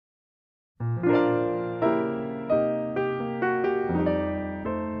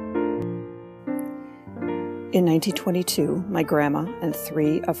In 1922, my grandma and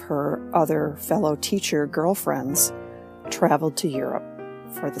 3 of her other fellow teacher girlfriends traveled to Europe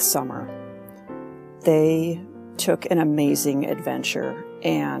for the summer. They took an amazing adventure,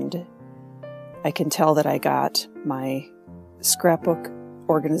 and I can tell that I got my scrapbook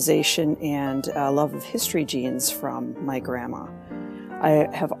organization and love of history genes from my grandma. I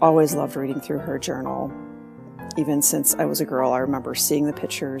have always loved reading through her journal. Even since I was a girl, I remember seeing the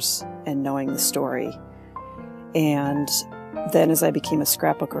pictures and knowing the story. And then as I became a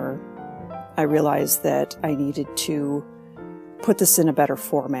scrapbooker, I realized that I needed to put this in a better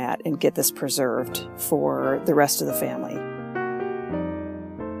format and get this preserved for the rest of the family.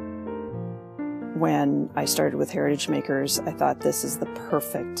 When I started with Heritage Makers, I thought this is the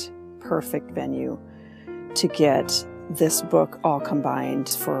perfect venue to get this book all combined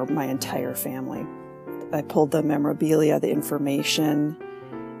for my entire family. I pulled the memorabilia, the information,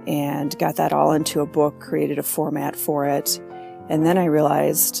 and got that all into a book, created a format for it. And then I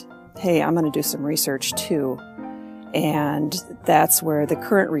realized, hey, I'm going to do some research too. And that's where the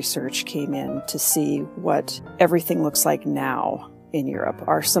current research came in to see what everything looks like now in Europe.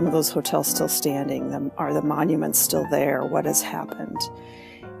 Are some of those hotels still standing? Are the monuments still there? What has happened?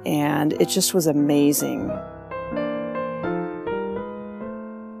 And it just was amazing.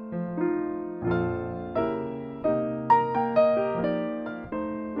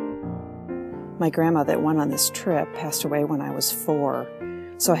 My grandma that went on this trip passed away when I was 4,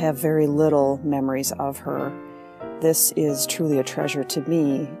 so I have very little memories of her. This is truly a treasure to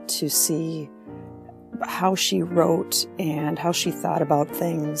me to see how she wrote and how she thought about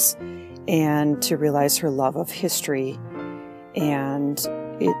things, and to realize her love of history. And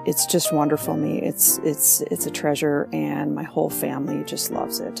it's just wonderful to me. It's a treasure, and my whole family just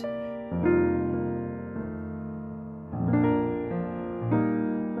loves it.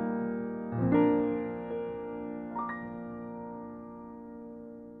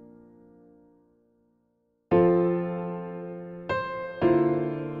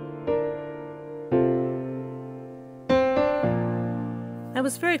 I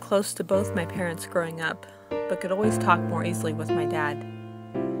was very close to both my parents growing up, but could always talk more easily with my dad.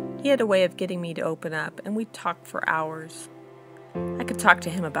 He had a way of getting me to open up, and we'd talk for hours. I could talk to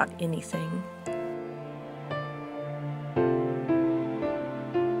him about anything.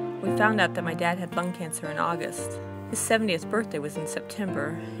 We found out that my dad had lung cancer in August. His 70th birthday was in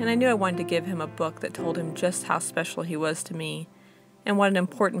September, and I knew I wanted to give him a book that told him just how special he was to me, and what an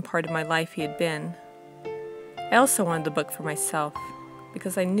important part of my life he had been. I also wanted the book for myself,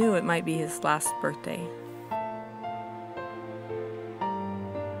 because I knew it might be his last birthday.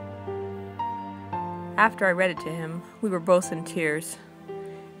 After I read it to him, we were both in tears.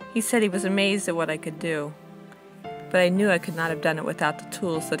 He said he was amazed at what I could do, but I knew I could not have done it without the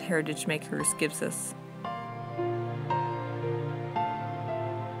tools that Heritage Makers gives us.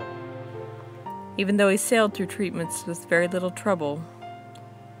 Even though he sailed through treatments with very little trouble,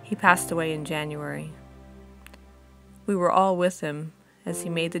 he passed away in January. We were all with him as he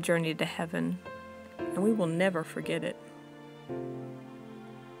made the journey to heaven, and we will never forget it.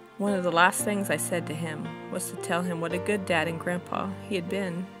 One of the last things I said to him was to tell him what a good dad and grandpa he had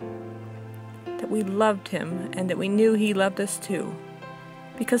been, that we loved him and that we knew he loved us too,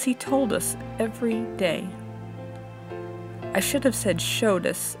 because he told us every day. I should have said showed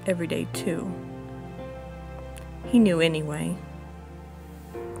us every day too. He knew anyway.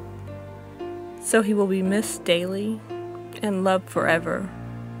 So he will be missed daily and loved forever.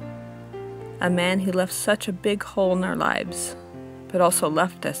 A man who left such a big hole in our lives, but also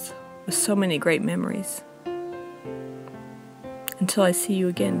left us with so many great memories. Until I see you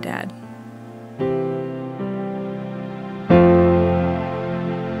again, Dad.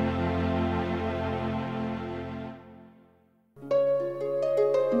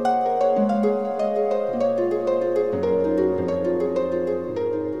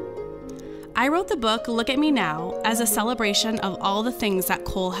 I wrote the book, Look at Me Now, as a celebration of all the things that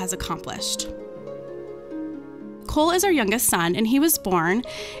Cole has accomplished. Cole is our youngest son, and he was born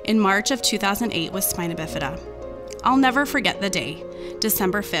in March of 2008 with spina bifida. I'll never forget the day,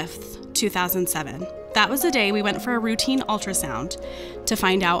 December 5th, 2007. That was the day we went for a routine ultrasound to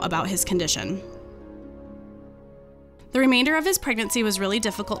find out about his condition. The remainder of his pregnancy was really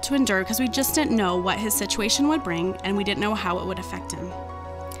difficult to endure because we just didn't know what his situation would bring, and we didn't know how it would affect him.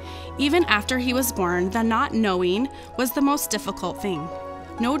 Even after he was born, the not knowing was the most difficult thing.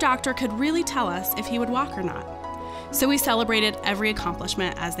 No doctor could really tell us if he would walk or not. So we celebrated every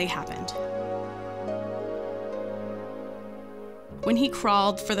accomplishment as they happened. when he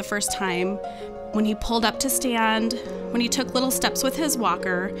crawled for the first time, when he pulled up to stand, when he took little steps with his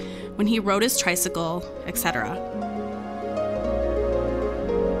walker, when he rode his tricycle, etc.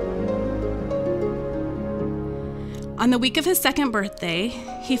 On the week of his second birthday,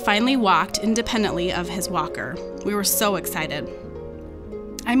 he finally walked independently of his walker. We were so excited.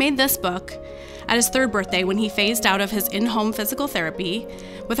 I made this book at his third birthday when he phased out of his in-home physical therapy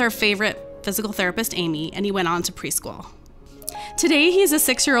with our favorite physical therapist, Amy, and he went on to preschool. Today, he's a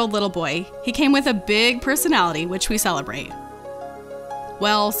 6-year-old little boy. He came with a big personality, which we celebrate.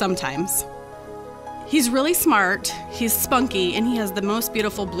 Well, sometimes. He's really smart, he's spunky, and he has the most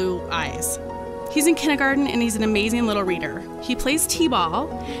beautiful blue eyes. He's in kindergarten and he's an amazing little reader. He plays t-ball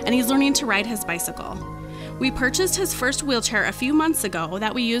and he's learning to ride his bicycle. We purchased his first wheelchair a few months ago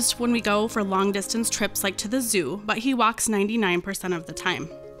that we used when we go for long distance trips like to the zoo, but he walks 99% of the time.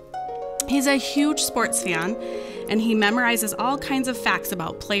 He's a huge sports fan and he memorizes all kinds of facts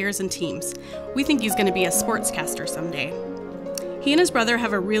about players and teams. We think he's going to be a sportscaster someday. He and his brother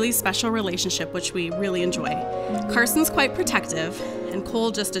have a really special relationship, which we really enjoy. Carson's quite protective and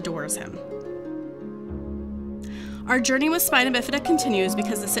Cole just adores him. Our journey with spina bifida continues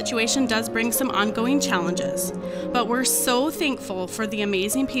because the situation does bring some ongoing challenges, but we're so thankful for the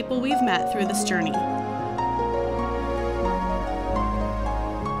amazing people we've met through this journey.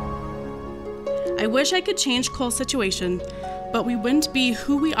 I wish I could change Cole's situation, but we wouldn't be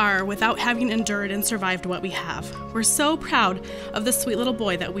who we are without having endured and survived what we have. We're so proud of the sweet little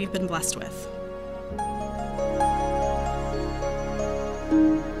boy that we've been blessed with.